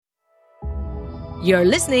You're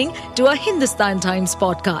listening to a Hindustan Times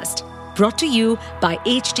podcast brought to you by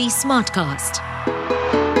HT Smartcast.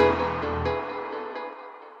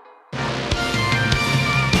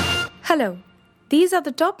 Hello, these are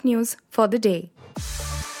the top news for the day.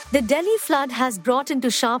 The Delhi flood has brought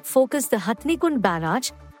into sharp focus the Hathnikund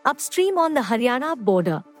barrage, upstream on the Haryana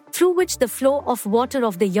border, through which the flow of water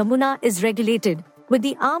of the Yamuna is regulated, with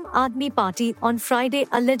the Aam Aadmi Party on Friday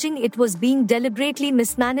alleging it was being deliberately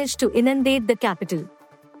mismanaged to inundate the capital.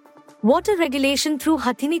 Water regulation through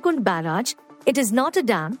Hathnikund barrage, it is not a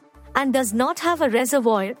dam, and does not have a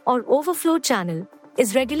reservoir or overflow channel,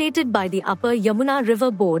 is regulated by the Upper Yamuna River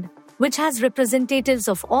Board, which has representatives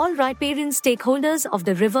of all riparian stakeholders of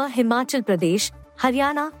the river Himachal Pradesh,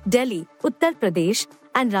 Haryana, Delhi, Uttar Pradesh,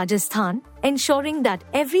 and Rajasthan, ensuring that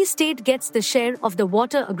every state gets the share of the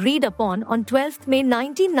water agreed upon on 12 May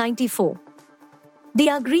 1994. The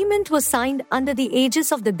agreement was signed under the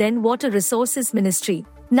aegis of the then Water Resources Ministry,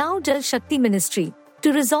 now Jal Shakti Ministry,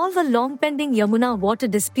 to resolve a long-pending Yamuna water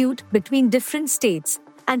dispute between different states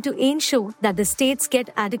and to ensure that the states get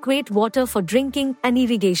adequate water for drinking and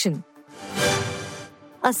irrigation.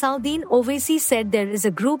 Asauddin Owaisi said there is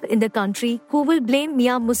a group in the country who will blame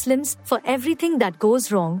Miya Muslims for everything that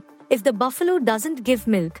goes wrong if the buffalo doesn't give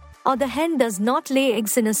milk or the hen does not lay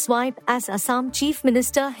eggs in a swipe, as Assam Chief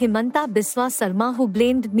Minister Himanta Biswa Sarma, who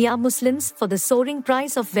blamed Miya Muslims for the soaring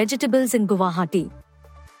price of vegetables in Guwahati.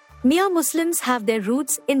 Miya Muslims have their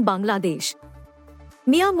roots in Bangladesh.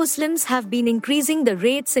 Miya Muslims have been increasing the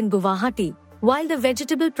rates in Guwahati, while the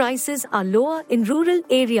vegetable prices are lower in rural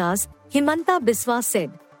areas, Himanta Biswa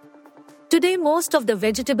said. Today most of the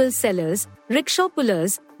vegetable sellers, rickshaw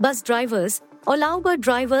pullers, bus drivers, or Uber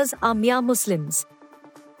drivers are Miya Muslims.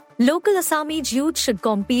 Local Assamese youth should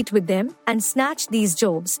compete with them and snatch these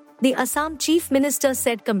jobs, the Assam Chief Minister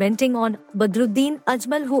said, commenting on Badruddin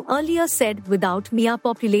Ajmal, who earlier said without Miya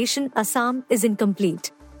population Assam is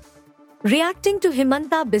incomplete. Reacting to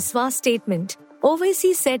Himanta Biswa's statement,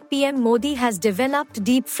 Owaisi said PM Modi has developed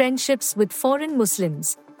deep friendships with foreign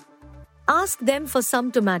Muslims. Ask them for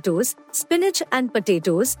some tomatoes, spinach and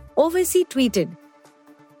potatoes, Owaisi tweeted.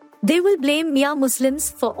 They will blame Miya Muslims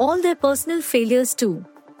for all their personal failures too.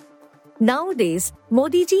 Nowadays,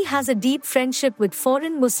 Modi ji has a deep friendship with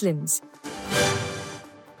foreign Muslims.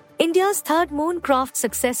 India's third moon craft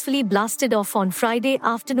successfully blasted off on Friday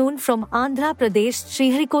afternoon from Andhra Pradesh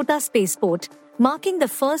Sriharikota spaceport, marking the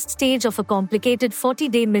first stage of a complicated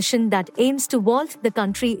 40-day mission that aims to vault the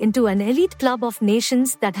country into an elite club of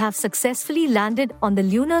nations that have successfully landed on the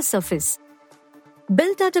lunar surface.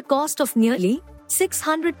 Built at a cost of nearly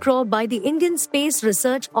 600 crore by the Indian Space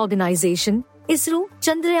Research Organisation, ISRO,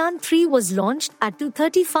 Chandrayaan-3 was launched at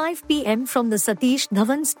 2:35 p.m. from the Satish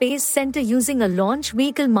Dhawan Space Center using a launch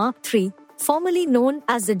vehicle Mark III, formerly known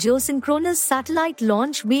as the Geosynchronous Satellite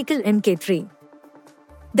Launch Vehicle Mk3.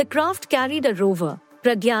 The craft carried a rover,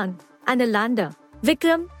 Pragyan, and a lander,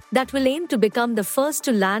 Vikram, that will aim to become the first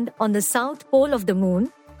to land on the south pole of the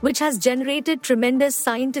moon, which has generated tremendous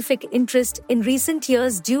scientific interest in recent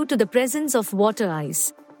years due to the presence of water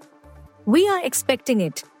ice. We are expecting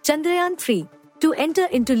it, Chandrayaan-3, to enter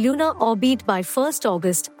into lunar orbit by 1st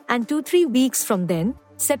August, and 2-3 weeks from then,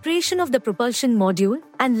 separation of the propulsion module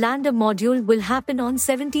and lander module will happen on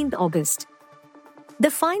 17th August. The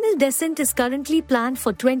final descent is currently planned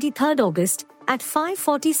for 23rd August at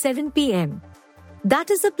 5:47 p.m. That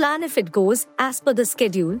is the plan if it goes as per the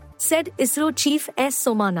schedule, said ISRO Chief S.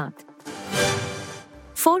 Somanath.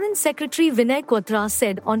 Foreign Secretary Vinay Quatra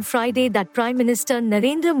said on Friday that Prime Minister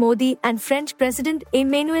Narendra Modi and French President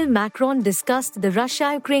Emmanuel Macron discussed the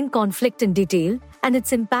Russia-Ukraine conflict in detail and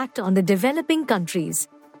its impact on the developing countries.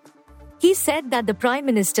 He said that the Prime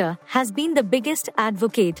Minister has been the biggest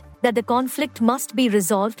advocate that the conflict must be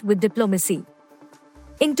resolved with diplomacy.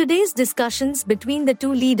 In today's discussions between the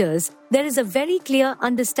two leaders, there is a very clear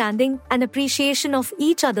understanding and appreciation of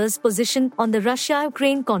each other's position on the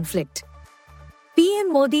Russia-Ukraine conflict.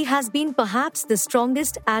 PM Modi has been perhaps the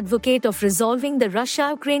strongest advocate of resolving the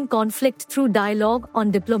Russia-Ukraine conflict through dialogue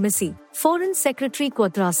on diplomacy, Foreign Secretary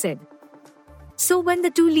Quatra said. So when the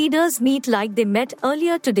two leaders meet like they met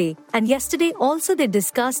earlier today and yesterday also, they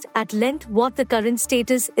discussed at length what the current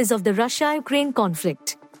status is of the Russia-Ukraine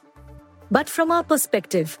conflict. But from our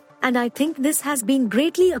perspective, and I think this has been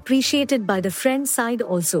greatly appreciated by the French side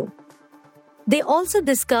also. They also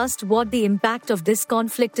discussed what the impact of this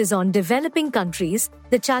conflict is on developing countries,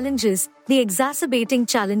 the challenges, the exacerbating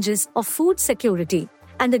challenges of food security,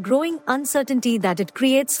 and the growing uncertainty that it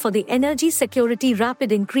creates for the energy security,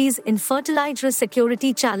 rapid increase in fertilizer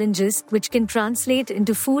security challenges, which can translate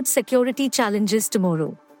into food security challenges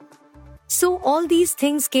tomorrow. So all these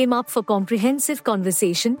things came up for comprehensive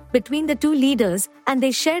conversation between the two leaders and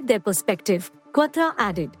they shared their perspective, Quatra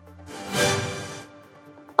added.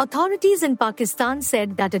 Authorities in Pakistan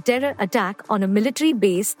said that a terror attack on a military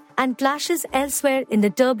base and clashes elsewhere in the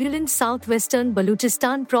turbulent southwestern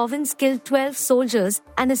Balochistan province killed 12 soldiers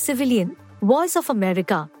and a civilian, Voice of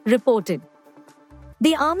America reported.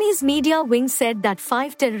 The Army's media wing said that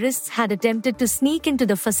 5 terrorists had attempted to sneak into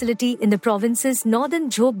the facility in the province's northern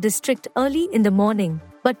Job district early in the morning,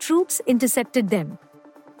 but troops intercepted them.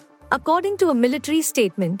 According to a military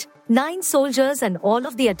statement, 9 soldiers and all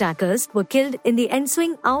of the attackers were killed in the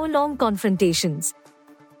ensuing hour-long confrontations.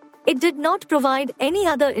 It did not provide any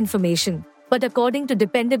other information, but according to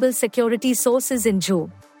dependable security sources in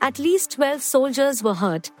Job, at least 12 soldiers were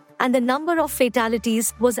hurt, and the number of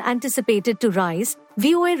fatalities was anticipated to rise,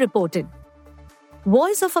 VOA reported.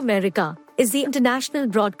 Voice of America is the international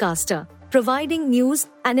broadcaster, providing news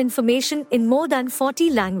and information in more than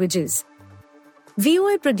 40 languages.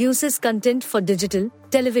 VOA produces content for digital,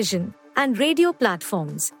 television, and radio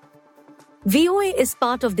platforms. VOA is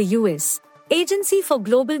part of the U.S. Agency for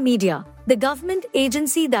Global Media, the government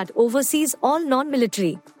agency that oversees all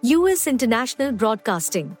non-military, U.S. international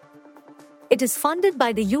broadcasting. It is funded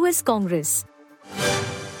by the U.S. Congress.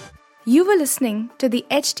 You were listening to the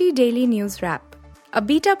HT Daily News Wrap, a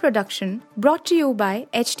beta production brought to you by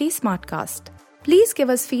HT Smartcast. Please give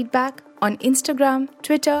us feedback on Instagram,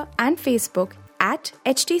 Twitter, and Facebook at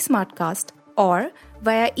HT Smartcast or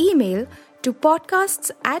via email to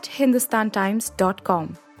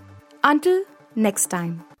podcasts@hindustantimes.com. Until next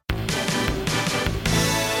time.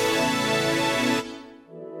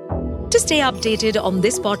 To stay updated on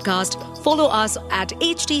this podcast, follow us at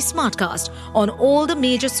HT Smartcast on all the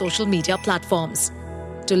major social media platforms.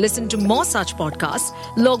 To listen to more such podcasts,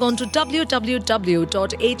 log on to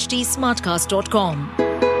www.htsmartcast.com.